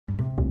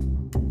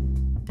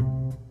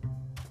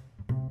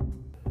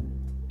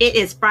It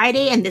is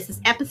Friday, and this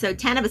is episode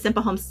 10 of A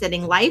Simple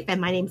Homesteading Life,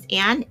 and my name's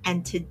Anne,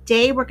 and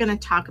today we're going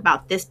to talk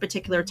about this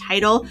particular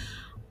title.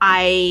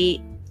 I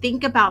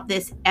think about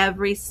this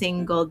every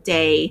single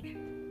day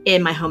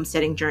in my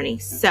homesteading journey.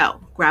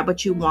 So grab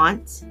what you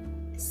want,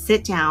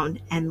 sit down,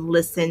 and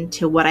listen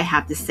to what I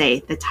have to say.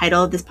 The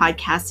title of this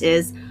podcast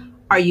is,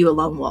 Are You a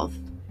Lone Wolf?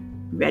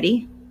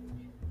 Ready?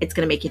 It's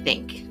going to make you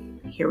think.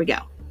 Here we go.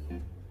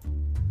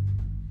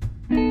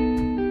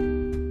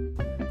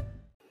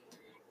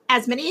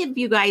 As many of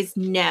you guys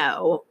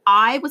know,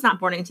 I was not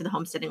born into the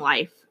homesteading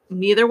life.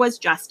 Neither was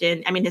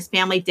Justin. I mean, his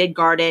family did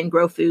garden,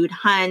 grow food,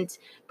 hunt,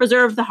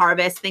 preserve the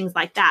harvest, things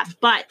like that.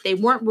 But they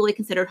weren't really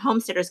considered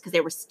homesteaders because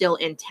they were still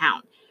in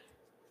town.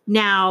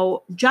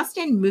 Now,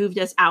 Justin moved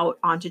us out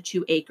onto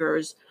 2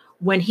 acres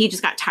when he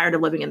just got tired of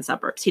living in the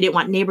suburbs. He didn't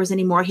want neighbors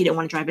anymore. He didn't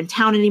want to drive in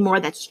town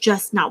anymore. That's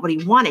just not what he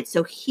wanted.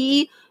 So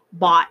he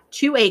bought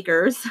 2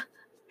 acres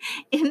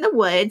in the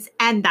woods,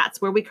 and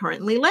that's where we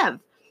currently live.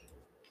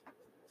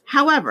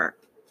 However,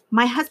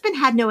 my husband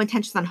had no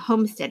intentions on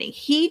homesteading.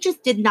 He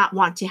just did not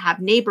want to have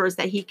neighbors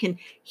that he can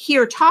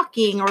hear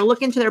talking or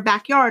look into their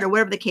backyard or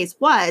whatever the case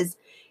was.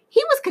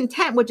 He was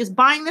content with just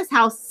buying this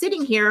house,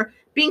 sitting here,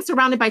 being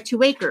surrounded by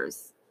 2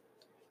 acres.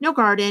 No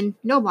garden,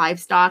 no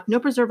livestock, no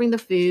preserving the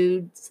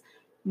foods,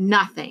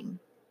 nothing.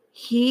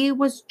 He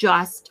was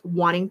just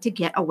wanting to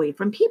get away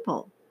from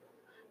people.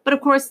 But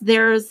of course,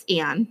 there's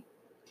Anne.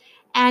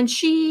 And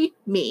she,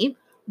 me,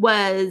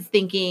 was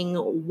thinking,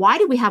 why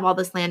do we have all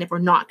this land if we're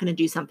not going to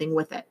do something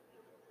with it?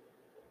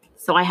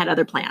 So I had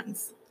other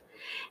plans.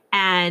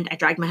 And I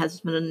dragged my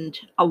husband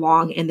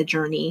along in the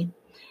journey.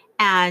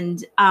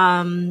 And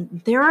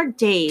there are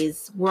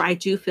days where I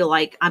do feel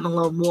like I'm a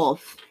lone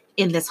wolf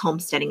in this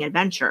homesteading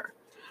adventure.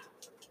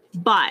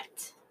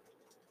 But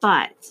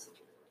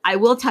I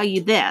will tell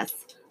you this.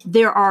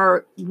 There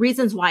are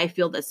reasons why I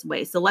feel this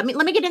way. So let me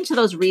get into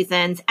those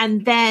reasons,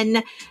 and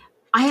then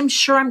I am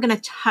sure I'm going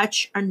to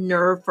touch a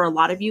nerve for a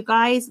lot of you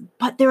guys,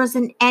 but there is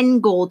an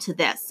end goal to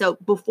this. So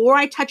before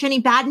I touch any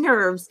bad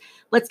nerves,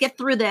 let's get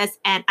through this,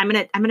 and I'm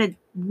going to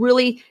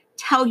really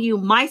tell you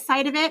my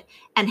side of it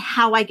and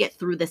how I get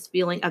through this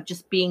feeling of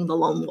just being the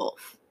lone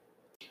wolf.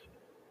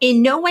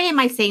 In no way am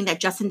I saying that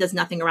Justin does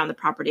nothing around the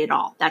property at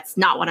all. That's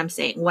not what I'm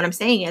saying. What I'm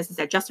saying is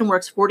that Justin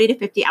works 40 to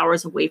 50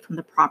 hours away from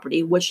the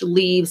property, which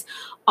leaves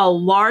a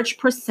large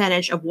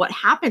percentage of what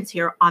happens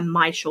here on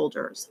my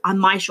shoulders.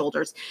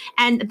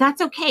 And that's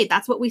okay.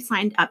 That's what we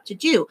signed up to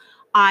do.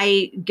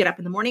 I get up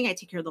in the morning, I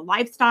take care of the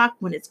livestock.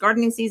 When it's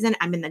gardening season,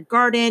 I'm in the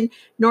garden.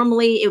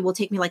 Normally, it will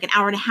take me like an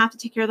hour and a half to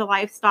take care of the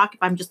livestock.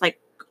 If I'm just like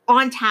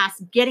on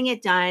task, getting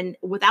it done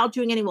without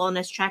doing any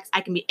wellness checks,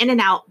 I can be in and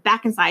out,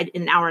 back inside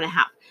in an hour and a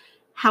half.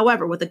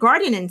 However, with the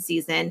gardening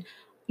season,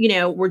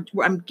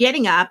 I'm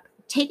getting up,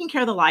 taking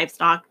care of the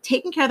livestock,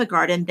 taking care of the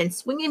garden, then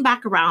swinging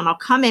back around. I'll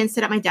come in,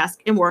 sit at my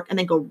desk and work, and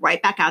then go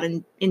right back out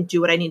and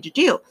do what I need to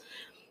do.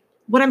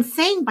 What I'm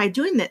saying by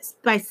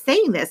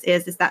saying this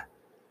is that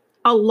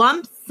a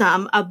lump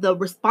sum of the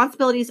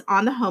responsibilities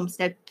on the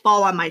homestead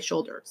fall on my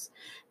shoulders.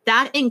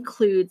 That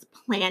includes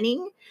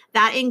planning.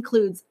 That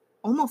includes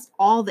almost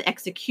all the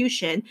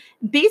execution.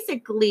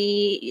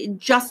 Basically,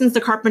 Justin's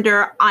the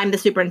carpenter, I'm the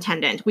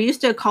superintendent. We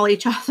used to call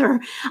each other,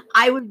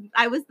 I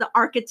was the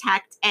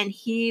architect and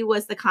he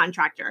was the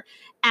contractor.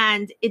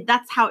 And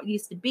that's how it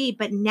used to be.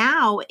 But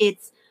now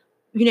it's,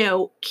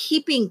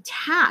 keeping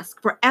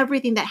task for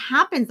everything that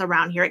happens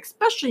around here,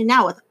 especially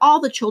now with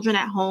all the children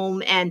at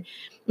home and,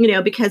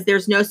 because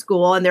there's no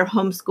school and they're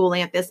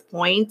homeschooling at this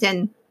point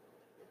and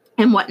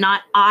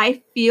whatnot.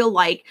 I feel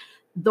like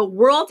the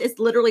world is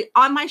literally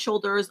on my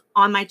shoulders,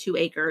 on my 2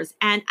 acres.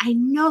 And I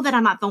know that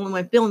I'm not the only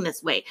one feeling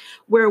this way,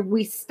 where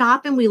we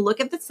stop and we look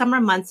at the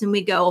summer months and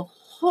we go,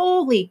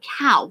 holy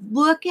cow,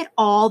 look at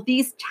all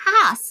these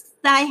tasks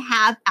that I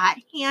have at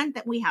hand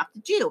that we have to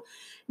do.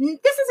 This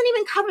doesn't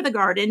even cover the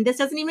garden. This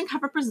doesn't even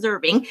cover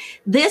preserving.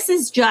 This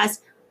is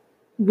just,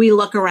 we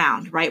look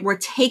around, right? We're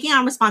taking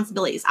on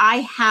responsibilities.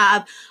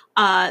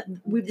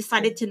 We've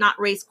decided to not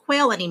raise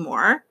quail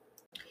anymore.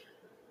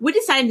 We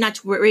decided not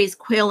to raise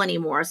quail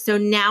anymore. So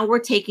now we're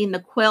taking the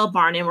quail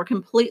barn and we're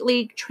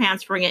completely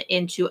transferring it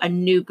into a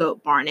new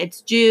goat barn.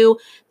 It's due.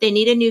 They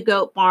need a new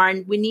goat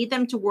barn. We need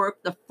them to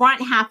work the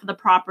front half of the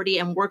property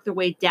and work their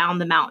way down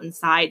the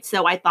mountainside.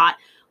 So I thought,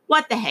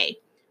 what the hey?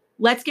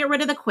 Let's get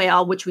rid of the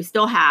quail, which we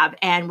still have,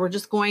 and we're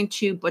just going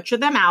to butcher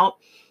them out.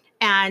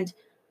 And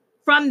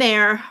from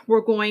there,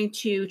 we're going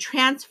to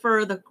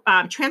transform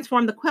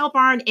the quail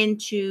barn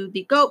into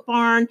the goat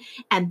barn.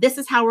 And this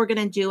is how we're going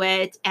to do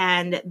it.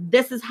 And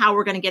this is how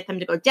we're going to get them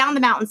to go down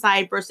the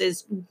mountainside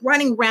versus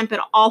running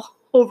rampant all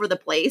over the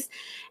place.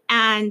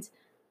 And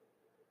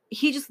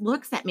he just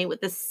looks at me with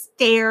this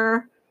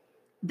stare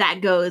that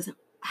goes,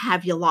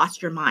 have you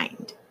lost your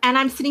mind? And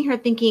I'm sitting here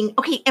thinking,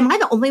 okay, am I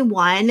the only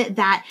one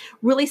that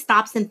really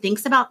stops and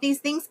thinks about these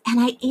things? And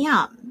I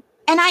am.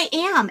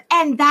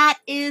 And that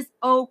is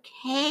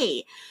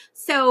okay.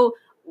 So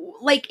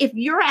like if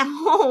you're at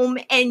home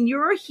and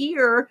you're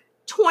here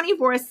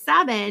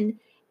 24/7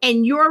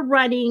 and you're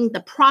running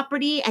the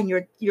property and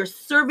you're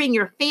serving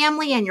your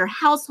family and your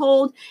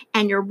household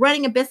and you're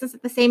running a business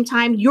at the same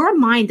time, your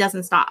mind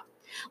doesn't stop.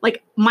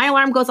 Like my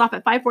alarm goes off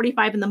at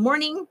 5:45 in the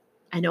morning.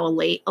 I know a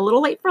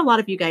little late for a lot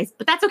of you guys,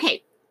 but that's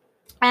okay.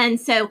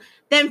 And so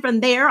then from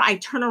there, I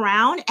turn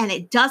around and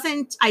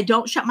I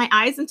don't shut my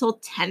eyes until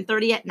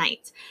 10:30 at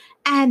night.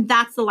 And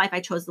that's the life I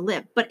chose to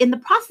live. But in the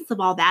process of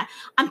all that,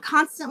 I'm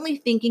constantly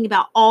thinking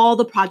about all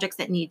the projects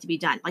that need to be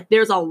done. Like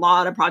there's a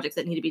lot of projects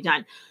that need to be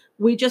done.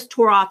 We just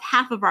tore off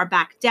half of our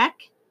back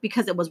deck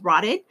because it was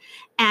rotted.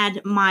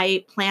 And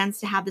my plans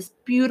to have this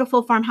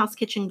beautiful farmhouse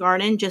kitchen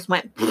garden just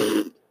went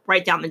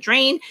right down the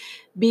drain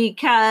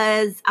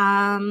because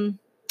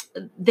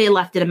they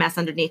left it a mess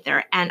underneath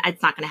there, and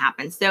it's not going to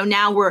happen. So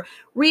now we're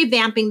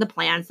revamping the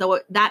plan.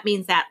 So that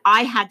means that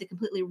I had to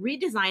completely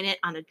redesign it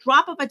on a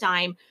drop of a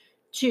dime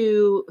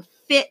to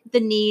fit the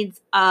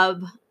needs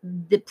of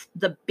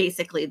the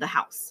basically the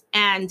house.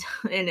 And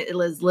it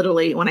was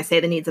literally, when I say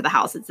the needs of the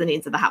house, it's the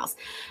needs of the house.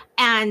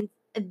 And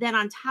then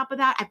on top of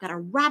that, I've got a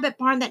rabbit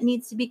barn that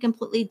needs to be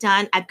completely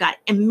done. I've got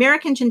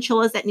American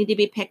chinchillas that need to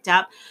be picked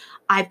up.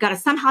 I've got to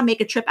somehow make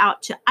a trip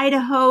out to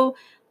Idaho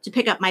to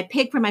pick up my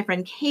pig for my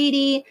friend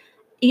Katie,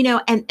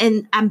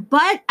 and I'm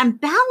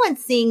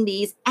balancing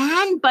these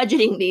and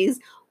budgeting these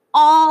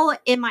all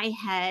in my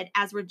head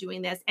as we're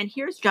doing this. And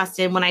here's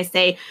Justin when I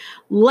say,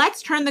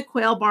 let's turn the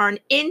quail barn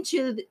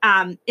into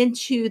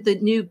the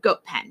new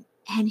goat pen.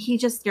 And he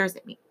just stares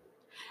at me.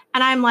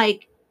 And I'm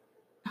like,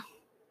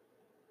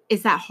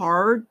 is that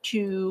hard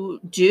to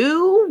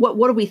do?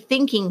 What are we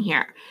thinking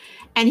here?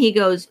 And he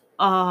goes,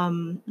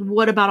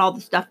 what about all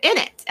the stuff in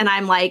it? And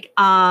I'm like,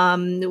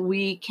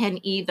 we can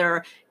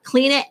either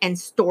clean it and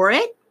store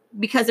it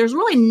because there's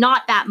really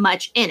not that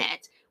much in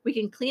it. We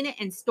can clean it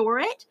and store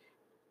it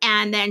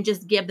and then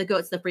just give the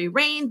goats the free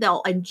rein.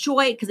 They'll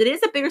enjoy it because it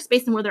is a bigger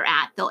space than where they're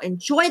at. They'll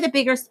enjoy the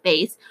bigger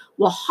space.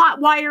 We'll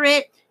hotwire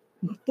it,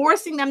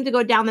 forcing them to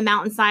go down the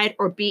mountainside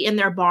or be in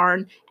their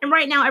barn. And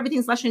right now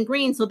everything's lush and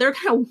green. So they're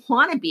going to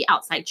want to be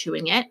outside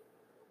chewing it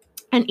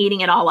and eating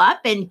it all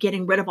up and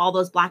getting rid of all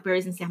those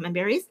blackberries and salmon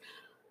berries.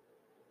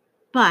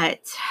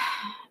 But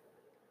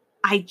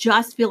I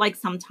just feel like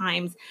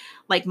sometimes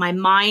like my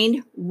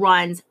mind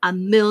runs a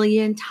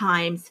million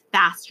times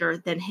faster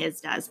than his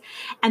does.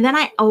 And then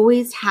I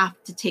always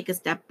have to take a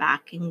step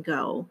back and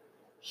go,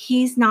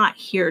 he's not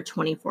here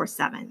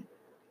 24/7.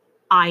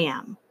 I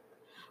am.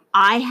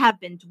 I have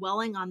been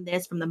dwelling on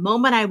this from the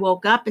moment I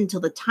woke up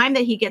until the time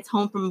that he gets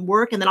home from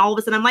work. And then all of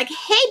a sudden I'm like,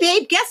 hey,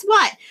 babe, guess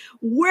what?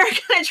 We're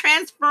going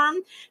to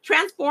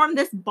transform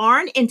this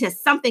barn into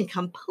something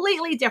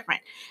completely different.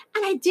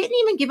 And I didn't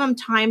even give him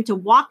time to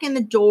walk in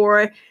the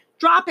door,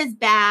 drop his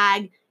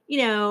bag,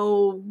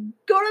 go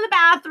to the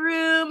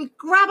bathroom,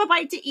 grab a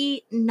bite to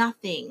eat,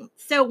 nothing.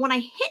 So when I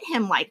hit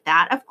him like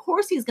that, of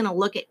course he's going to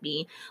look at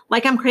me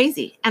like I'm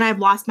crazy and I've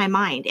lost my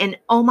mind. And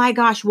oh my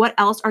gosh, what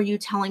else are you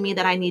telling me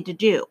that I need to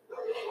do?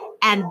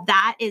 And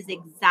that is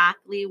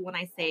exactly when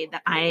I say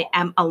that I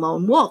am a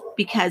lone wolf,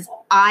 because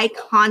I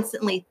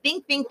constantly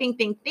think.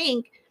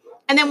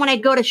 And then when I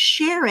go to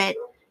share it,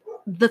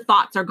 the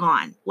thoughts are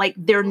gone. Like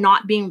they're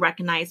not being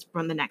recognized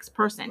from the next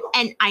person.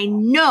 And I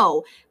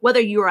know whether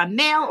you're a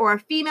male or a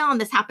female, and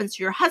this happens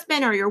to your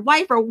husband or your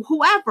wife or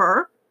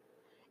whoever,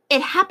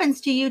 it happens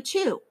to you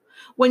too.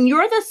 When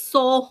you're the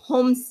sole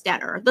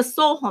homesteader,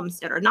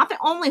 not the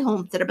only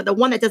homesteader, but the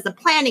one that does the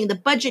planning, the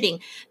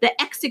budgeting,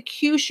 the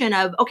execution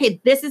of,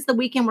 okay, this is the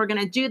weekend we're going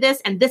to do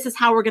this, and this is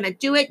how we're going to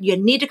do it. You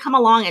need to come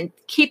along and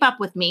keep up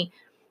with me.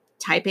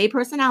 Type A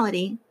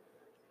personality.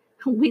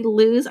 We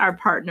lose our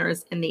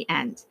partners in the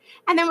end.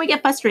 And then we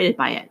get frustrated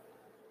by it.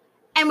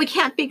 And we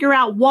can't figure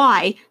out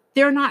why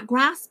they're not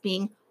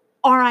grasping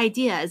our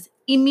ideas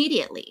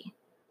immediately.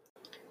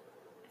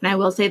 And I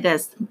will say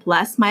this,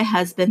 bless my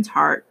husband's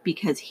heart,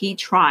 because he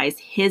tries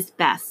his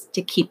best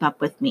to keep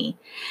up with me.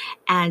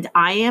 And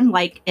I am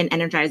like an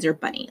Energizer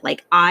bunny.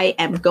 Like I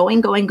am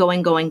going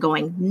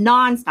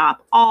nonstop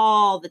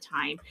all the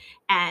time.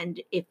 And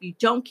if you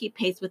don't keep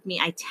pace with me,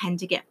 I tend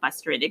to get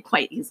frustrated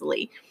quite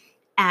easily.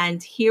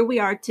 And here we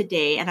are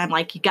today. And I'm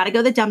like, you got to go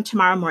to the dump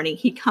tomorrow morning.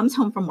 He comes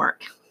home from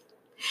work.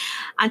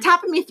 On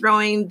top of me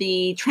throwing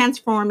the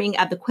transforming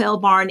of the quail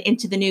barn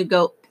into the new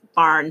goat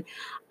barn,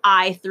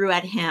 I threw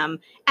at him.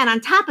 And on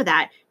top of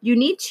that, you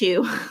need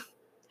to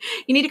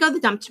go to the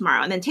dump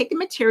tomorrow and then take the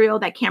material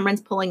that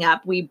Cameron's pulling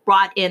up. We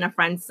brought in a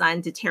friend's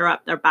son to tear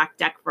up their back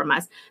deck from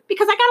us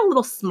because I got a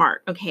little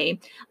smart. Okay.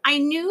 I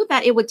knew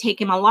that it would take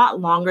him a lot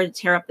longer to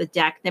tear up the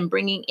deck than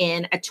bringing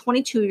in a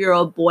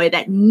 22-year-old boy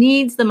that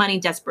needs the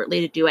money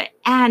desperately to do it.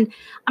 And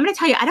I'm going to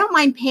tell you, I don't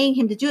mind paying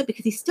him to do it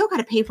because he's still got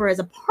to pay for his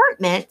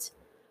apartment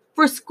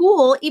for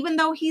school, even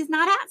though he's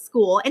not at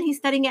school and he's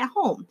studying at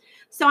home.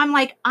 So I'm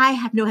like, I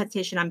have no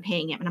hesitation on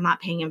paying him, and I'm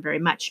not paying him very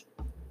much,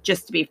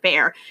 just to be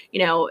fair.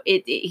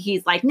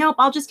 He's like, nope,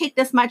 I'll just take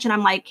this much. And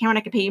I'm like, Cameron,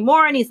 I can pay you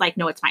more. And he's like,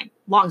 no, it's fine.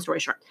 Long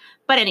story short.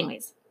 But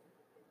anyways,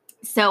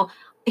 so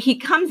he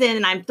comes in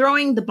and I'm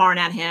throwing the barn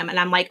at him and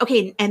I'm like,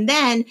 okay, and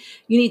then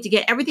you need to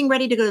get everything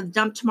ready to go to the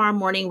dump tomorrow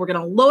morning. We're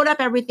going to load up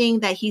everything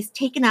that he's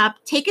taken up,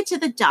 take it to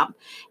the dump.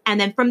 And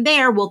then from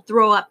there, we'll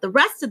throw up the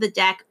rest of the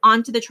deck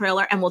onto the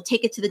trailer and we'll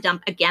take it to the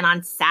dump again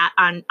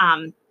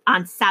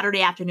on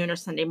Saturday afternoon or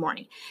Sunday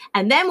morning.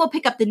 And then we'll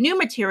pick up the new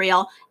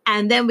material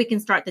and then we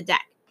can start the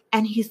deck.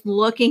 And he's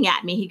looking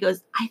at me. He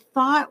goes, I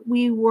thought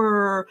we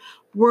were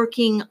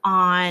working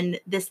on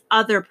this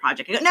other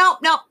project. I go,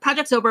 no,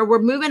 project's over. We're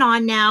moving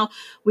on now.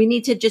 We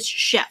need to just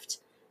shift.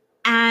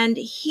 And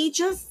he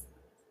just,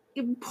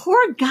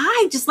 poor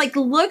guy, just like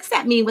looks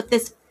at me with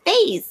this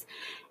face.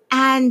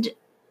 And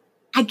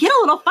I get a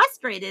little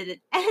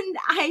frustrated. And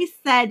I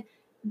said,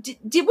 did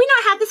we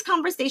not have this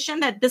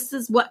conversation that this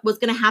is what was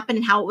going to happen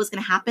and how it was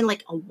going to happen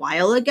like a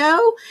while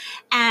ago?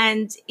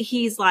 And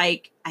he's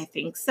like, I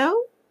think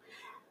so.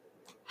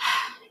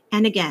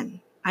 And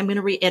again, I'm going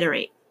to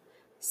reiterate.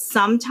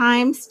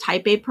 Sometimes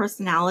type A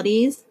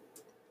personalities,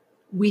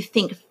 we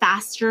think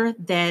faster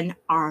than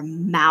our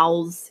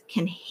mouths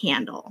can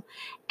handle.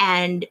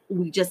 And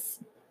we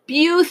just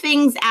spew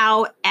things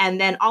out. And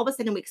then all of a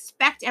sudden we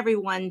expect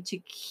everyone to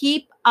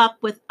keep up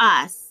with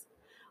us.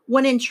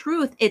 When in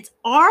truth, it's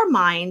our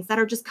minds that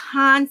are just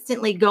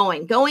constantly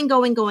going.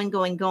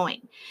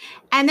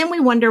 And then we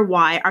wonder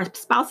why our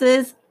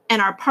spouses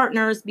and our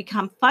partners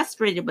become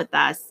frustrated with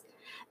us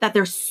that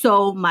there's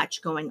so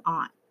much going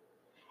on.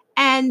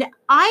 And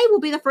I will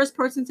be the first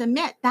person to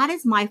admit that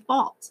is my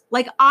fault.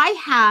 Like I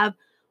have,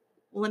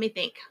 let me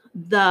think,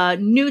 the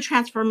new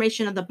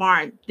transformation of the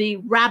barn, the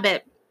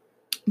rabbit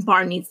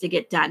barn needs to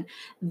get done.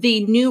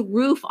 The new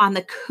roof on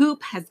the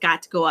coop has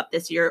got to go up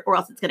this year or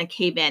else it's going to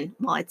cave in.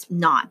 Well, it's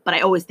not, but I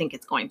always think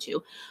it's going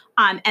to.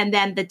 And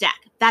then the deck,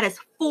 that is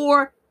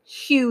 4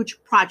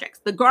 huge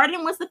projects. The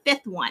garden was the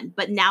 5th one,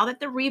 but now that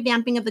the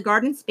revamping of the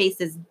garden space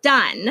is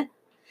done,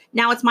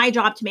 now it's my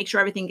job to make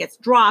sure everything gets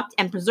dropped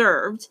and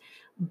preserved.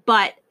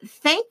 But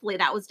thankfully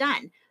that was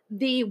done.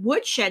 The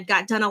woodshed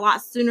got done a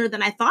lot sooner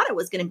than I thought it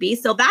was going to be.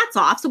 So that's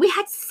off. So we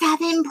had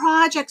 7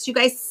 projects, you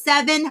guys,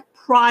 7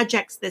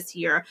 projects this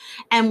year.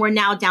 And we're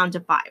now down to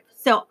 5.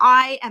 So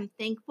I am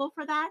thankful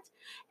for that.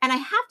 And I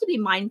have to be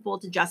mindful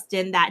to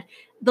Justin that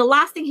the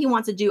last thing he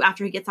wants to do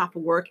after he gets off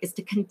of work is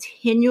to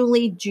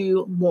continually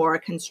do more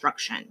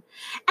construction. And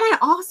I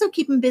also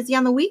keep him busy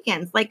on the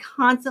weekends, like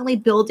constantly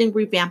building,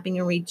 revamping,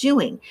 and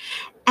redoing.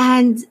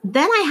 And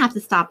then I have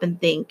to stop and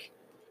think,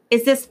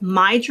 is this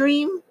my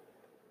dream?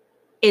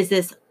 Is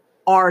this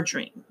our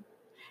dream?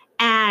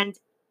 And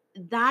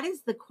that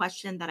is the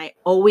question that I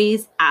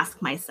always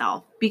ask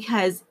myself,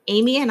 because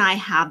Amy and I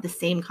have the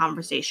same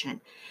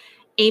conversation.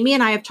 Amy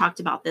and I have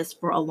talked about this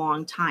for a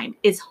long time.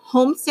 Is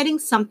homesteading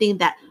something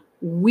that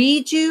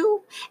we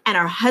do and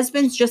our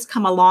husbands just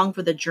come along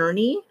for the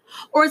journey?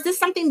 Or is this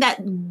something that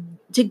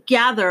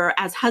together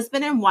as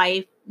husband and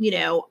wife,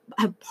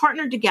 have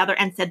partnered together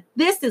and said,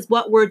 this is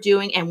what we're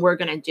doing and we're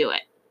going to do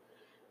it?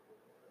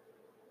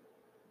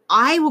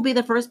 I will be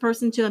the first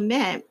person to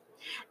admit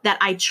that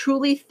I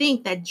truly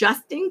think that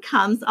Justin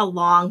comes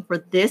along for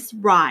this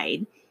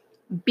ride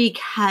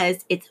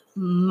because it's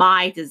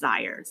my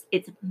desires.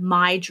 It's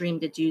my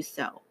dream to do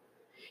so.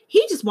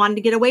 He just wanted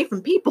to get away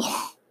from people.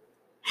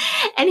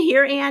 And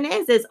here Ann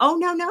is, oh,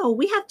 no,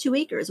 we have 2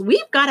 acres.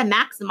 We've got to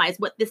maximize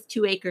what this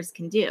 2 acres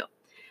can do.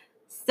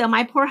 So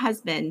my poor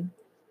husband,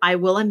 I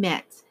will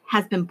admit,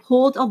 has been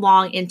pulled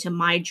along into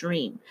my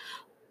dream.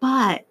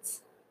 But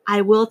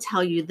I will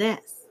tell you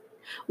this.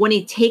 When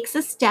he takes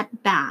a step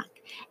back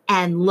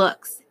and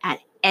looks at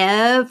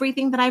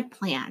everything that I've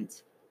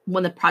planned,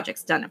 when the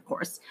project's done, of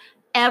course,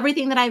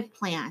 everything that I've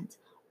planned,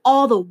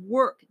 all the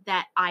work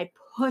that I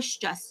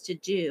pushed us to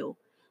do,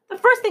 the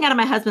first thing out of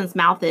my husband's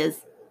mouth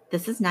is,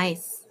 this is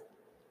nice.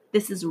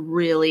 This is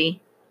really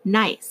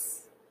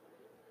nice.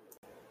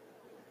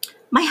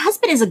 My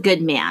husband is a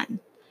good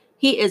man.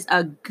 He is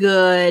a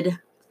good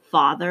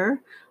father,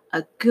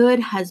 a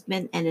good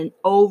husband, and an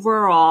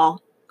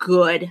overall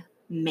good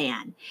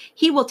man.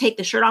 He will take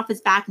the shirt off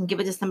his back and give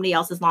it to somebody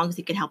else as long as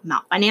he can help him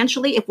out.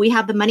 Financially, if we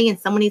have the money and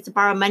someone needs to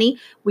borrow money,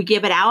 we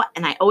give it out.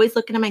 And I always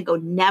look at him and go,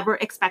 never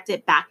expect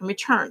it back in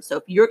return. So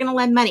if you're going to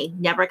lend money,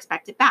 never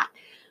expect it back.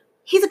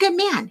 He's a good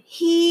man.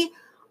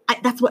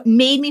 That's what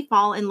made me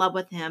fall in love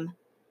with him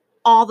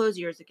all those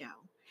years ago.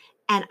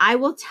 And I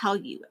will tell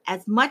you,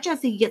 as much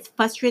as he gets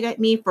frustrated at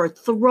me for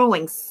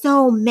throwing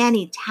so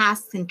many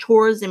tasks and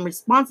chores and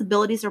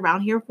responsibilities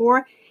around here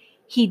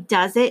he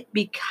does it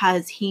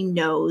because he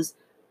knows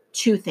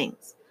 2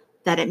 things,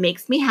 that it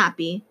makes me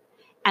happy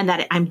and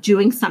that I'm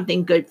doing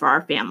something good for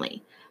our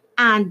family.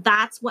 And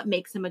that's what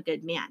makes him a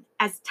good man.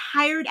 As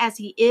tired as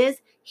he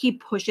is, he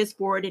pushes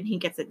forward and he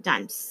gets it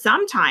done.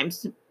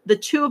 Sometimes the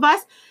 2 of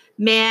us,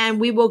 man,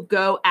 we will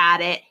go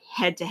at it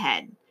head to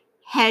head.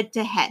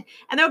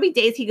 And there'll be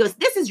days he goes,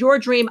 this is your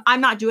dream.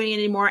 I'm not doing it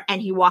anymore.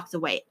 And he walks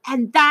away.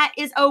 And that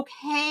is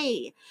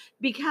okay,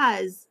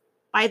 because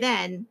by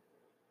then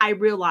I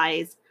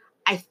realized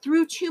I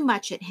threw too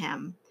much at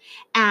him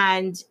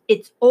And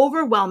it's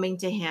overwhelming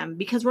to him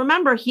because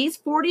remember, he's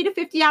 40 to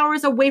 50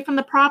 hours away from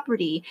the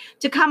property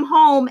to come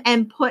home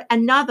and put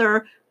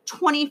another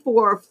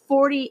 24,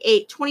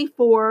 48,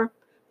 24,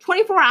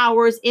 24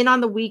 hours in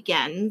on the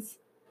weekends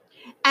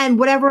and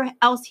whatever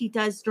else he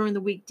does during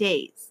the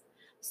weekdays.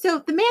 So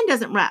the man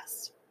does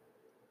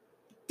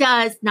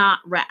not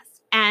rest.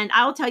 And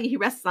I'll tell you, he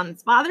rests on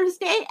his Father's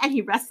Day and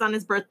he rests on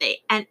his birthday.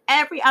 And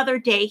every other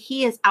day,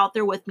 he is out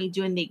there with me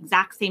doing the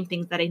exact same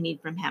things that I need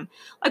from him.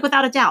 Like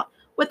without a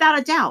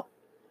doubt.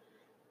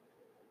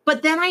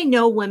 But then I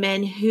know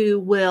women who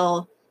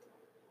will,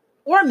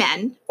 or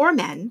men,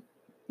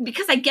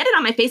 because I get it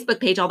on my Facebook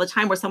page all the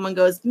time where someone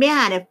goes,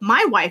 man, if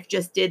my wife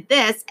just did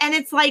this. And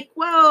it's like,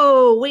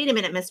 whoa, wait a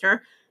minute,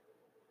 mister.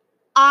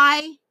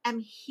 I am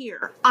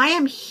here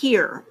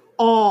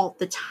all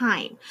the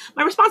time.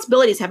 My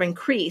responsibilities have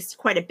increased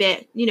quite a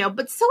bit,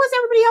 but so has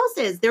everybody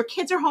else's. Their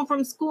kids are home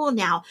from school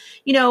now.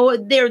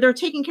 They're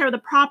taking care of the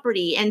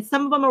property and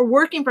some of them are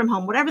working from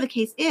home, whatever the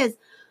case is.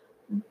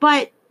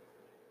 But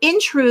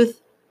in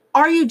truth,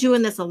 are you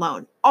doing this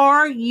alone?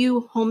 Are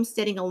you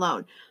homesteading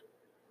alone?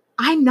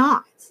 I'm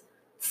not.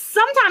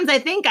 Sometimes I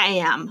think I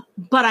am,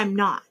 but I'm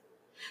not.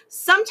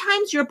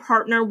 Sometimes your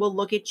partner will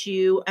look at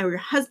you, or your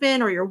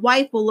husband or your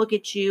wife will look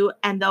at you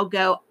and they'll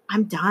go,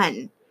 I'm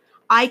done.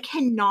 I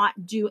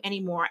cannot do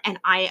anymore and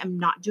I am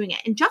not doing it.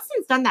 And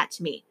Justin's done that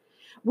to me.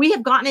 We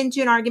have gotten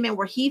into an argument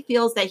where he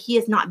feels that he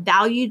is not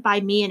valued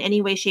by me in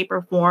any way, shape,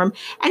 or form.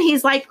 And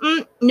he's like,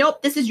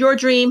 nope, this is your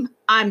dream.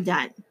 I'm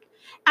done.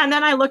 And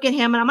then I look at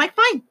him and I'm like,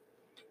 fine,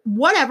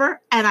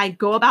 whatever. And I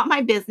go about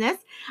my business.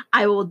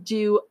 I will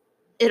do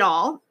it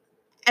all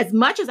as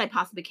much as I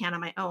possibly can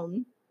on my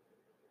own.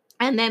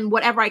 And then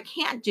whatever I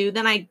can't do,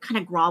 then I kind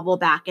of grovel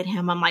back at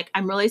him. I'm like,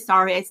 I'm really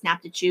sorry I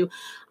snapped at you.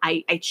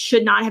 I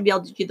should not have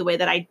yelled at you the way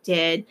that I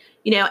did,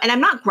 and I'm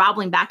not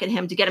groveling back at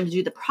him to get him to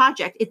do the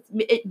project.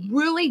 It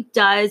really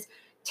does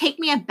take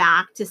me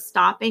aback to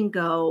stop and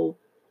go,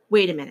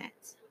 wait a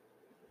minute.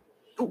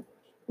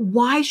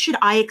 Why should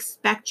I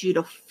expect you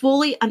to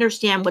fully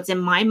understand what's in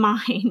my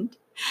mind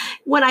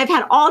when I've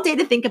had all day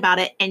to think about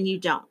it and you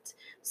don't?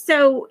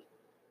 So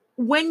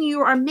when you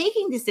are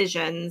making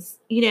decisions,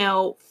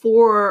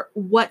 for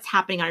what's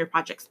happening on your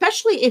project,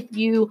 especially if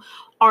you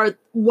are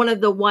one of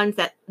the ones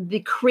that the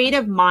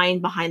creative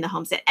mind behind the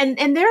homestead,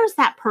 and there's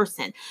that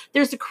person,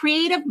 there's a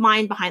creative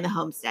mind behind the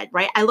homestead,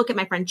 right? I look at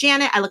my friend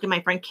Janet, I look at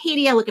my friend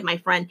Katie, I look at my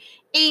friend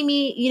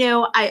Amy,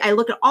 I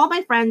look at all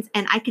my friends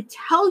and I could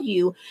tell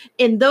you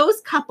in those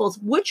couples,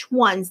 which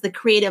one's the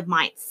creative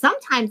mind.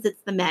 Sometimes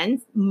it's the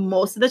men,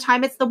 most of the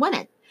time it's the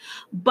women.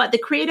 But the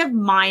creative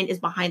mind is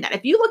behind that.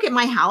 If you look at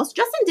my house,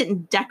 Justin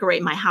didn't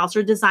decorate my house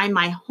or design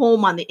my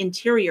home on the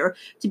interior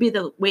to be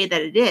the way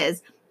that it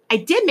is. I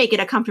did make it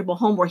a comfortable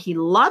home where he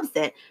loves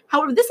it.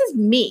 However, this is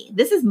me.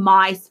 This is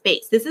my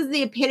space. This is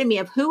the epitome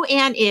of who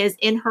Anne is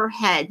in her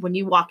head when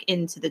you walk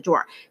into the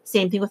door.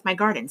 Same thing with my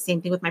garden.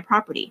 Same thing with my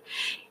property.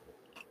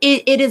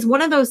 It is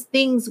one of those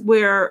things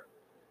where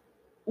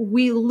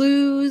we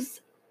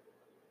lose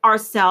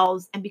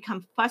ourselves and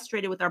become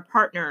frustrated with our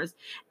partners.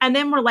 And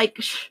then we're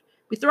like,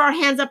 we throw our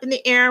hands up in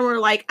the air and we're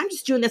like, I'm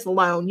just doing this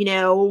alone.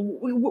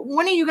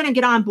 When are you going to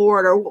get on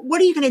board or what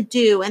are you going to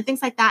do? And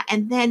things like that.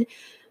 And then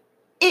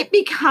it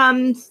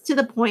becomes to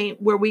the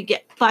point where we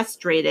get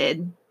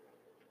frustrated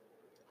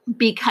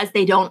because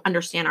they don't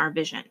understand our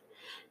vision.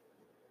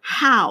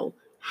 How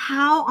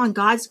on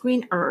God's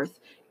green earth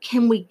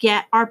can we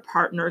get our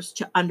partners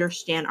to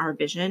understand our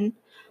vision?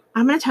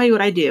 I'm going to tell you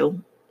what I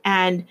do.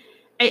 And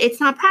it's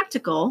not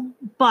practical,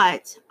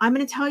 but I'm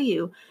going to tell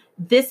you,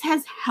 this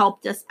has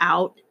helped us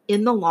out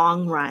in the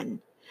long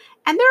run.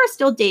 And there are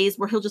still days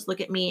where he'll just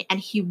look at me and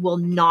he will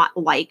not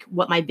like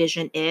what my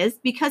vision is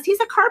because he's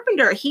a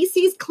carpenter. He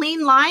sees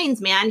clean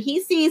lines, man.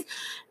 He sees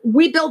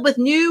we build with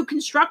new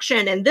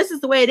construction and this is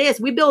the way it is.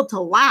 We build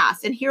to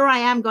last. And here I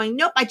am going,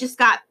 nope, I just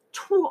got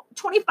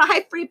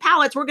 25 free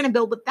pallets. We're going to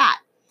build with that.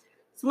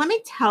 So let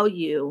me tell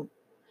you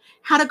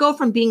how to go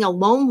from being a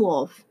lone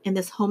wolf in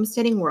this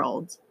homesteading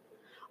world.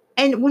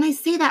 And when I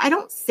say that, I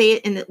don't say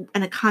it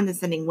in a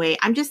condescending way.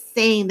 I'm just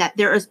saying that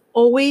there is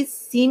always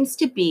seems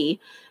to be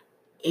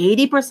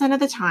 80% of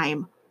the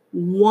time,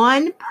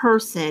 one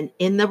person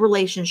in the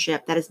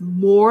relationship that is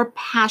more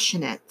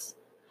passionate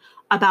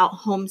about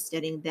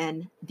homesteading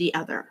than the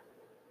other.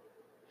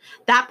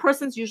 That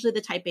person's usually the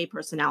type A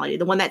personality,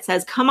 the one that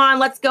says, come on,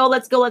 let's go,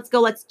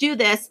 let's do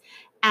this.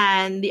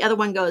 And the other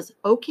one goes,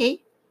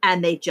 okay.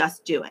 And they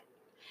just do it.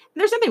 And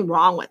there's nothing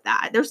wrong with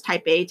that. There's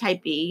type A,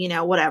 type B,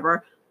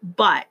 whatever.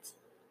 But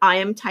I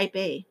am type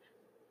A.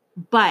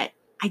 But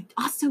I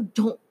also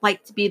don't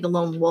like to be the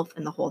lone wolf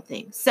in the whole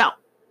thing. So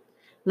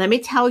let me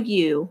tell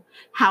you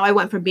how I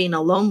went from being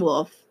a lone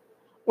wolf,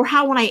 or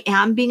how when I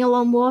am being a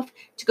lone wolf,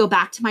 to go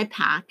back to my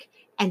pack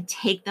and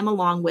take them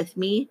along with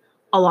me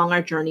along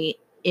our journey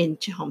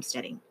into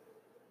homesteading.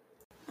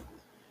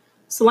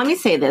 So let me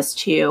say this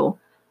to you.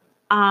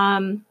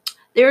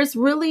 There's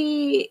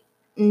really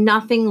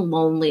nothing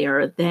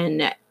lonelier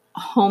than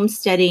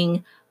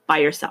homesteading by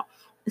yourself,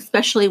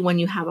 especially when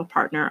you have a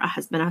partner, a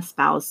husband, a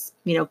spouse,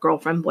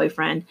 girlfriend,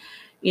 boyfriend,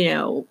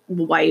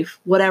 wife,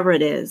 whatever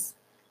it is.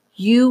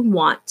 You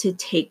want to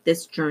take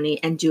this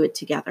journey and do it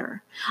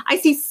together. I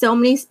see so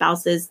many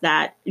spouses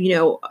that,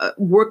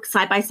 work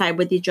side by side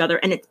with each other,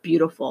 and it's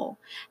beautiful.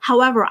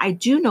 However, I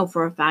do know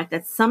for a fact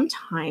that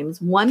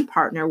sometimes one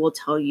partner will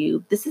tell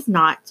you, this is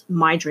not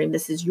my dream,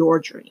 this is your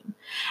dream.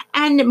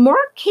 And more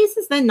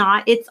cases than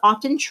not, it's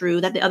often true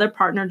that the other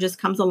partner just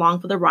comes along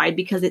for the ride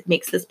because it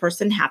makes this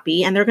person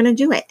happy and they're going to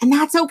do it. And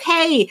that's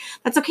okay.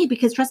 That's okay,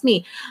 because trust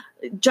me,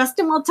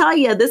 Justin will tell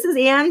you, this is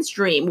Anne's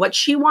dream. What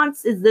she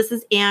wants is, this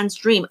is Anne's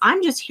dream.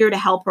 I'm just here to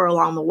help her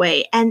along the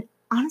way. And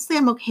honestly,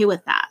 I'm okay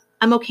with that.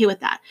 I'm okay with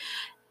that.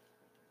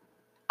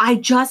 I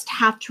just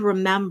have to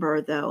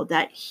remember, though,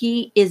 that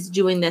he is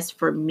doing this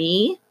for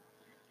me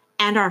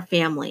and our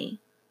family.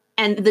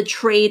 And the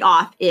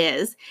trade-off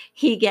is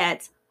he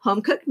gets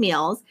home-cooked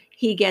meals.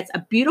 He gets a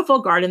beautiful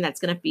garden that's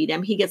going to feed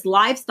him. He gets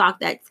livestock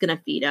that's going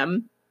to feed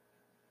him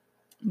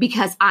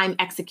because I'm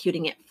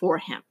executing it for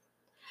him.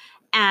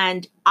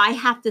 And I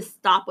have to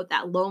stop with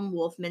that lone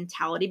wolf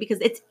mentality, because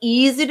it's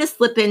easy to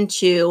slip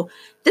into,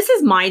 this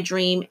is my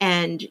dream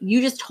and you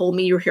just told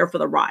me you're here for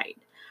the ride.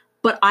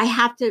 But I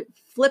have to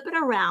flip it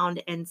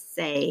around and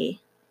say,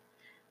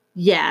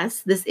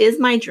 yes, this is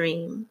my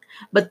dream,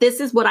 but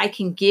this is what I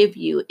can give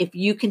you if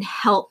you can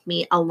help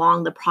me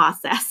along the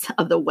process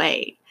of the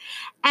way.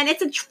 And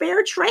it's a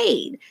fair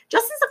trade.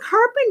 Just as a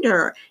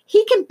carpenter,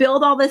 he can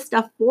build all this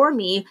stuff for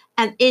me,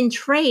 and in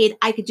trade,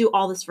 I could do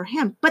all this for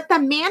him. But the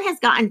man has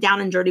gotten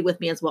down and dirty with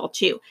me as well,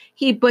 too.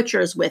 He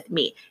butchers with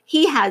me.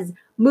 He has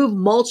moved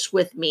mulch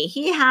with me.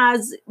 He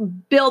has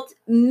built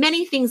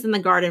many things in the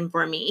garden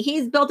for me.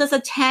 He's built us a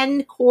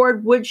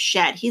 10-cord wood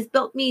shed. He's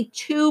built me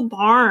 2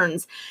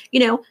 barns,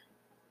 in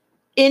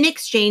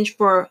exchange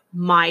for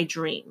my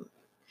dream.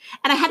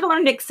 And I had to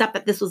learn to accept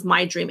that this was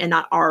my dream and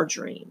not our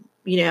dream.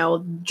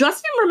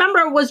 Justin,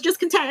 remember, was just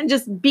content in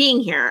just being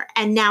here.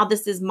 And now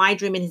this is my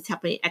dream and he's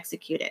helping me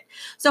execute it.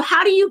 So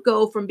how do you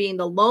go from being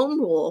the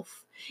lone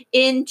wolf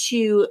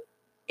into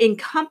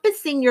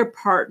encompassing your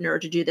partner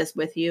to do this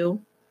with you?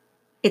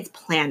 It's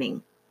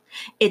planning.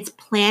 It's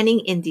planning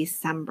in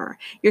December.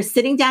 You're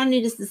sitting down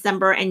in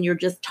December and you're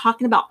just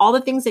talking about all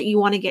the things that you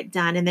want to get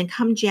done. And then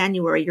come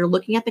January, you're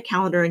looking at the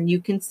calendar and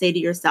you can say to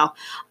yourself,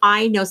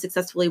 I know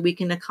successfully we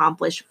can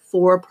accomplish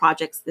 4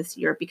 projects this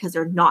year, because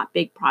they're not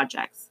big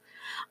projects.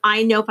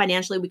 I know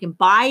financially we can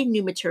buy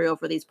new material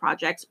for these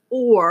projects,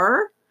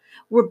 or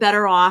we're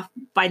better off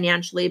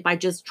financially by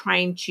just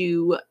trying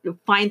to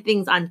find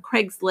things on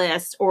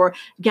Craigslist or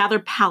gather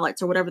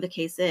pallets or whatever the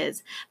case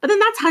is. But then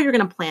that's how you're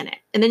going to plan it.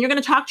 And then you're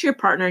going to talk to your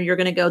partner and you're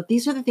going to go,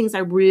 these are the things I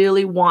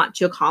really want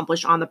to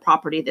accomplish on the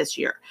property this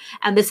year.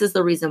 And this is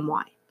the reason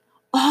why.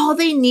 All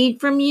they need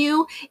from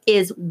you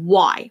is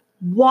why.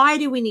 Why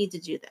do we need to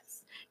do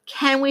this?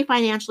 Can we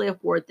financially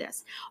afford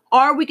this?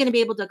 Are we going to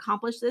be able to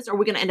accomplish this? Or are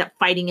we going to end up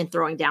fighting and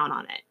throwing down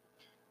on it?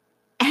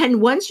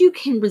 And once you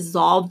can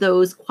resolve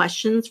those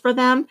questions for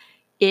them,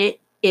 it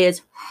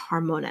is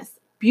harmonious,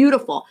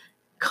 beautiful,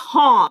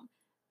 calm,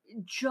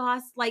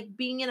 just like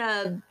being in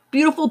a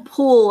beautiful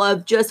pool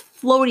of just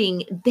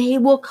floating. They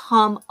will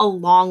come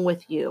along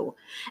with you.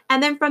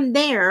 And then from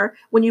there,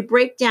 when you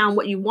break down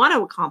what you want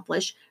to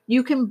accomplish,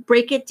 you can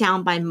break it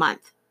down by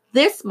month.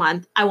 This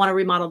month, I want to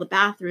remodel the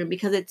bathroom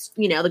because it's,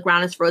 the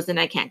ground is frozen and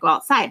I can't go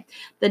outside.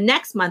 The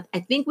next month, I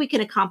think we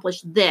can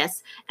accomplish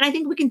this, and I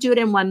think we can do it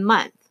in 1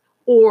 month.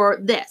 Or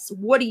this.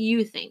 What do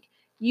you think?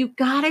 You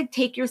got to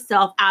take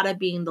yourself out of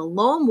being the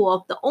lone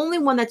wolf, the only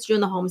one that's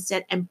doing the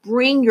homestead, and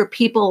bring your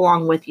people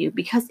along with you.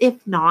 Because if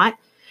not,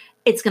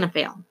 it's going to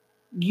fail.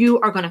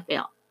 You are going to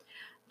fail.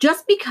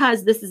 Just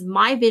because this is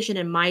my vision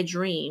and my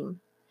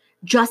dream,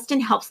 Justin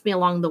helps me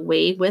along the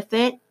way with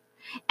it.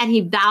 And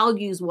he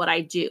values what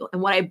I do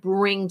and what I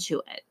bring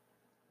to it.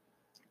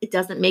 It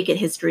doesn't make it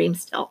his dream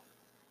still.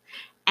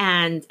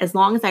 And as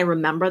long as I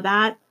remember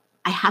that,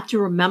 I have to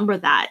remember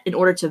that in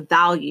order to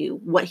value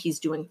what he's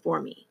doing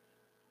for me.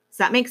 Does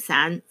that make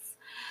sense?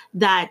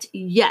 That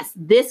yes,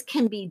 this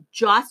can be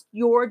just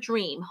your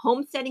dream.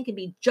 Homesteading can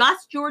be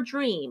just your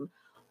dream,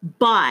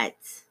 but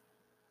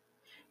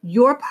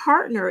your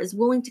partner is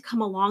willing to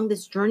come along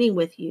this journey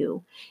with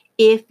you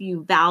if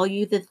you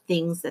value the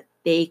things that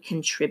they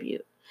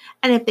contribute.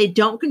 And if they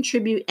don't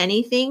contribute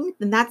anything,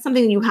 then that's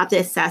something you have to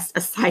assess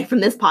aside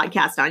from this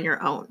podcast on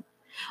your own.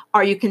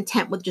 Are you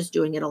content with just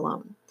doing it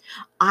alone?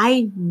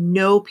 I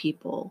know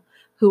people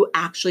who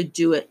actually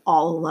do it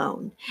all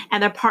alone,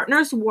 and their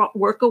partners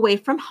work away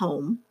from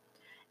home,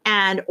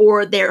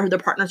 or their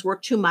partners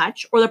work too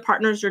much, or the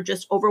partners are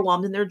just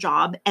overwhelmed in their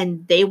job,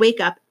 and they wake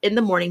up in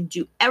the morning,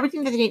 do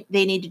everything that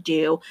they need to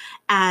do,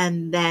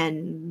 and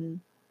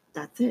then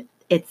that's it.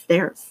 It's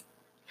theirs.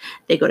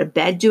 They go to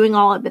bed doing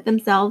all of it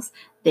themselves.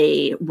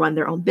 They run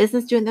their own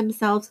business doing it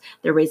themselves.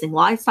 They're raising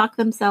livestock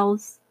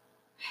themselves,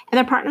 and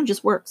their partner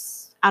just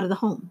works out of the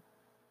home,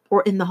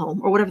 or in the home,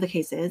 or whatever the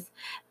case is,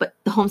 but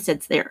the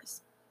homestead's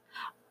theirs.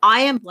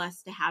 I am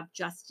blessed to have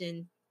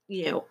Justin,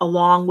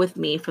 along with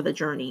me for the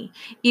journey,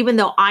 even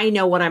though I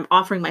know what I'm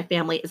offering my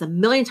family is a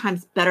million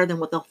times better than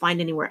what they'll find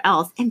anywhere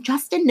else. And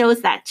Justin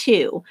knows that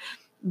too.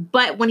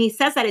 But when he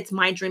says that it's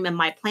my dream and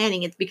my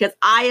planning, it's because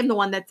I am the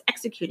one that's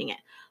executing it.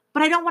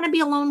 But I don't want to be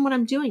alone when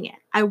I'm doing it.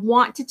 I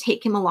want to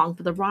take him along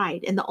for the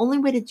ride. And the only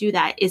way to do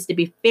that is to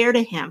be fair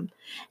to him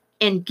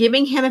and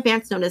giving him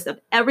advance notice of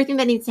everything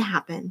that needs to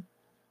happen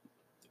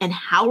and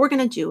how we're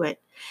going to do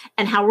it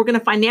and how we're going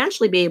to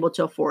financially be able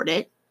to afford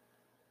it.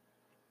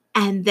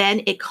 And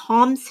then it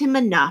calms him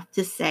enough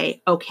to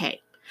say,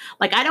 okay,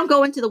 like I don't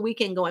go into the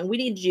weekend going, we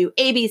need to do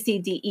A, B, C,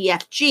 D, E,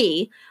 F,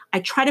 G. I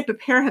try to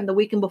prepare him the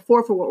weekend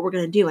before for what we're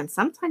going to do. And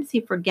sometimes he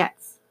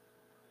forgets.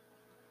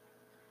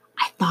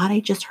 I thought I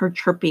just heard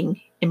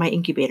chirping in my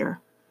incubator.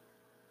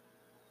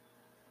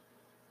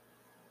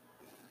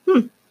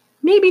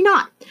 Maybe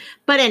not.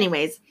 But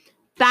anyways,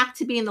 back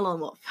to being the lone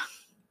wolf.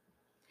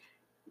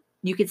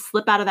 You could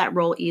slip out of that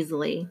role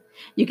easily.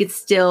 You could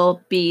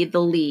still be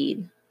the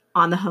lead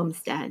on the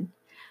homestead,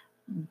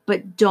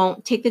 but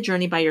don't take the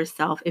journey by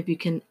yourself if you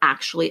can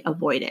actually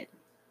avoid it.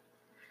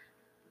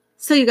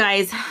 So you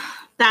guys,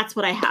 that's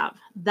what I have.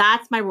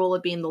 That's my role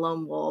of being the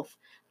lone wolf.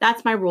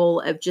 That's my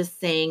role of just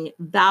saying,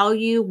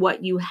 value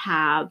what you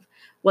have,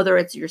 whether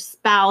it's your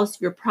spouse,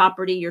 your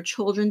property, your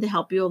children to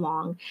help you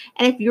along.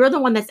 And if you're the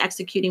one that's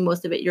executing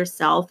most of it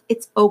yourself,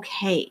 it's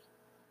okay.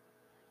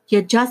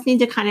 You just need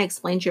to kind of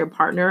explain to your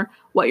partner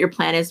what your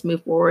plan is,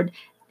 move forward,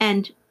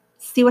 and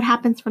see what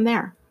happens from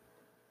there.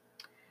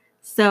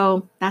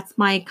 So that's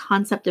my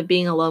concept of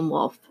being a lone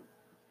wolf.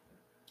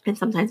 And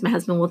sometimes my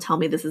husband will tell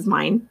me this is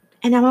mine,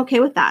 and I'm okay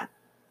with that.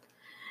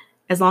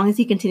 As long as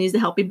he continues to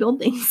help me build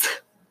things.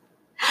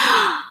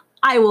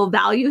 I will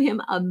value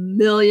him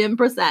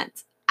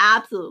 1,000,000%.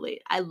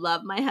 Absolutely. I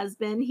love my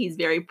husband. He's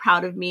very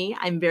proud of me.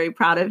 I'm very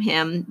proud of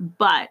him,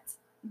 but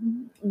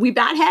we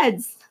bat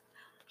heads.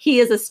 He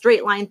is a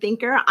straight line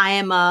thinker. I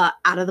am a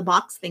out of the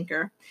box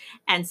thinker.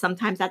 And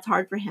sometimes that's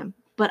hard for him,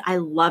 but I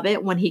love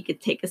it when he could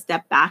take a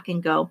step back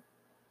and go,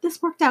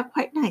 this worked out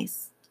quite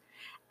nice.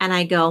 And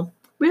I go,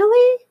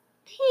 really?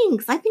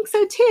 Thanks. I think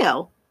so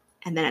too.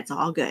 And then it's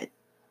all good.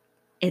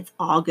 It's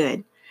all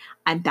good.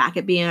 I'm back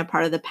at being a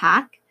part of the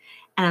pack,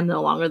 and I'm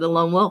no longer the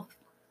lone wolf.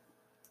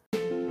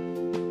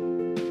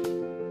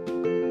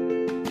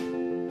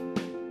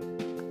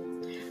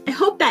 I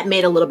hope that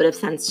made a little bit of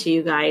sense to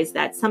you guys,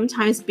 that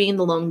sometimes being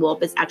the lone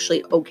wolf is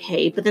actually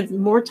okay, but then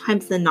more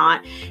times than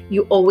not,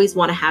 you always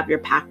want to have your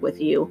pack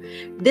with you.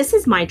 This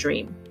is my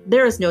dream.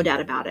 There is no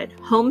doubt about it.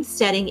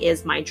 Homesteading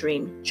is my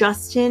dream.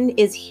 Justin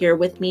is here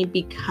with me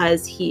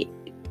because he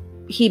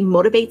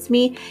motivates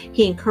me,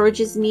 he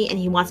encourages me, and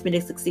he wants me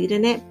to succeed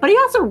in it. But he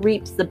also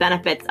reaps the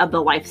benefits of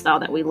the lifestyle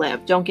that we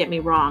live. Don't get me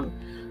wrong.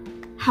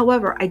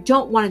 However, I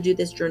don't want to do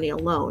this journey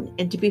alone.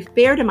 And to be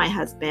fair to my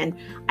husband,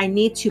 I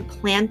need to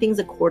plan things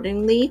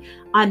accordingly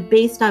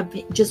based on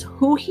just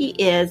who he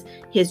is,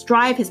 his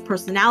drive, his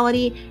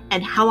personality,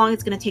 and how long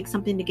it's going to take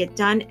something to get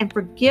done, and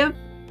forgive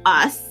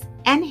us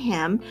and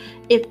him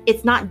if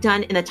it's not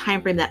done in the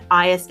time frame that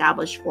I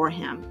established for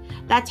him.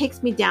 That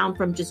takes me down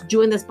from just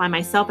doing this by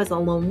myself as a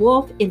lone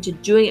wolf into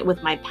doing it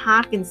with my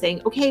pack and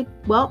saying, okay,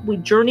 well, we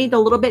journeyed a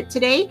little bit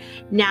today.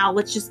 Now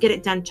let's just get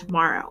it done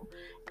tomorrow.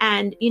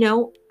 And,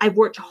 I've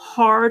worked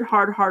hard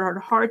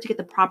to get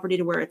the property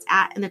to where it's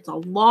at. And it's a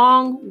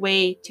long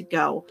way to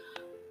go.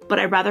 But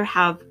I'd rather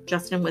have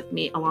Justin with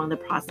me along the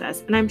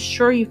process. And I'm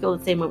sure you feel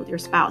the same way with your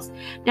spouse.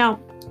 Now,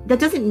 that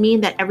doesn't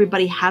mean that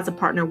everybody has a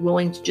partner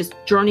willing to just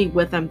journey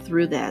with them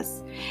through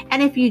this.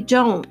 And if you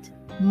don't,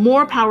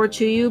 more power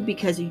to you,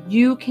 because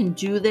you can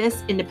do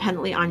this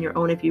independently on your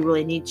own if you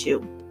really need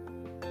to.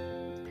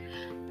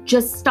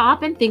 Just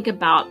stop and think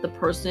about the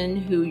person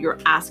who you're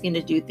asking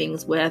to do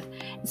things with,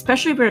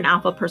 especially if you're an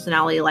alpha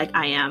personality like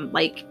I am,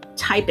 like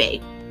type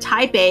A,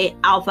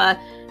 alpha,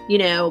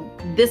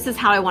 this is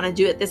how I want to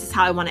do it. This is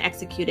how I want to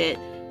execute it.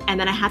 And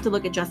then I have to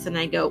look at Justin and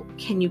I go,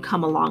 can you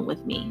come along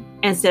with me?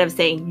 Instead of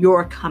saying,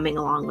 you're coming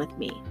along with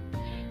me.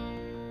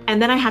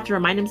 And then I have to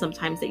remind him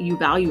sometimes that you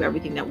value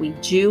everything that we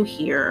do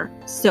here.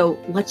 So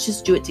let's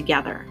just do it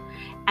together.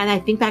 And I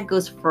think that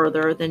goes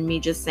further than me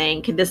just saying,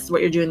 okay, this is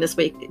what you're doing this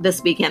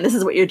weekend. This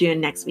is what you're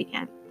doing next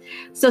weekend.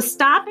 So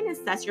stop and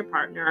assess your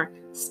partner.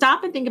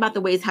 Stop and think about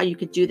the ways how you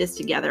could do this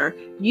together.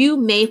 You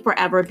may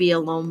forever be a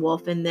lone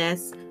wolf in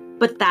this,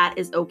 but that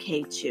is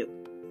okay too.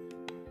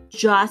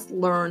 Just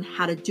learn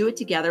how to do it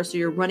together so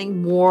you're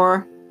running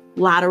more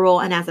lateral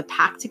and as a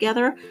pack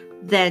together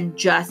than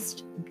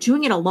just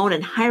doing it alone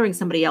and hiring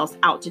somebody else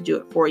out to do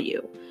it for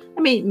you. I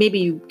mean, maybe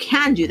you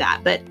can do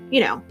that, but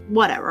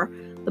whatever.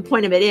 The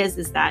point of it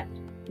is that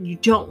you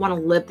don't want to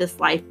live this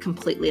life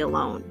completely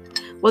alone.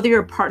 Whether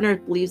your partner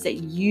believes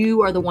that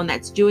you are the one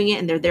that's doing it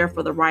and they're there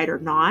for the ride or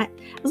not,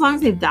 as long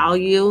as they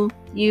value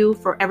you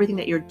for everything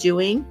that you're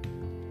doing,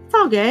 it's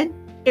all good.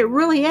 It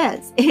really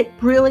is. It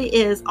really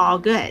is all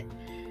good.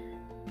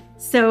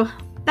 So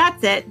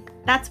that's it.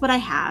 that's what I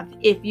have.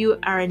 If you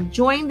are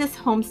enjoying this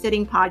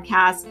homesteading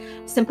podcast,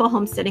 Simple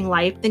Homesteading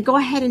Life, then go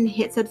ahead and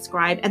hit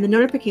subscribe and the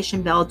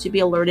notification bell to be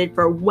alerted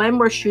for when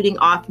we're shooting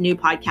off new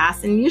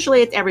podcasts. And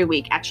usually it's every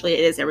week. Actually,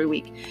 it is every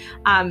week.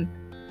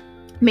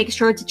 Make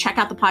sure to check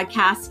out the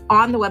podcast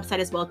on the website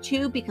as well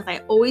too, because I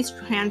always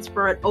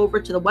transfer it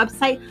over to the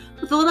website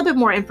with a little bit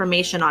more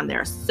information on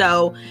there.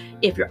 So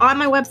if you're on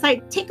my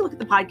website, take a look at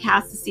the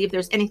podcast to see if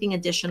there's anything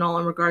additional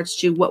in regards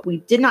to what we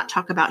did not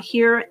talk about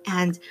here,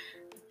 and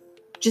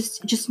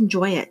just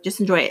enjoy it. Just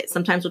enjoy it.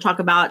 Sometimes we'll talk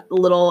about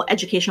little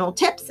educational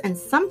tips, and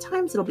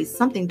sometimes it'll be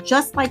something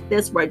just like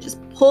this where I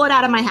just pull it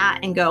out of my hat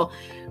and go,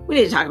 we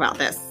need to talk about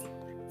this.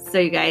 So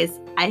you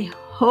guys, I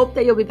hope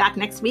that you'll be back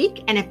next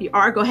week. And if you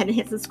are, go ahead and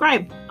hit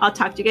subscribe. I'll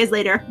talk to you guys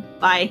later.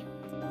 Bye.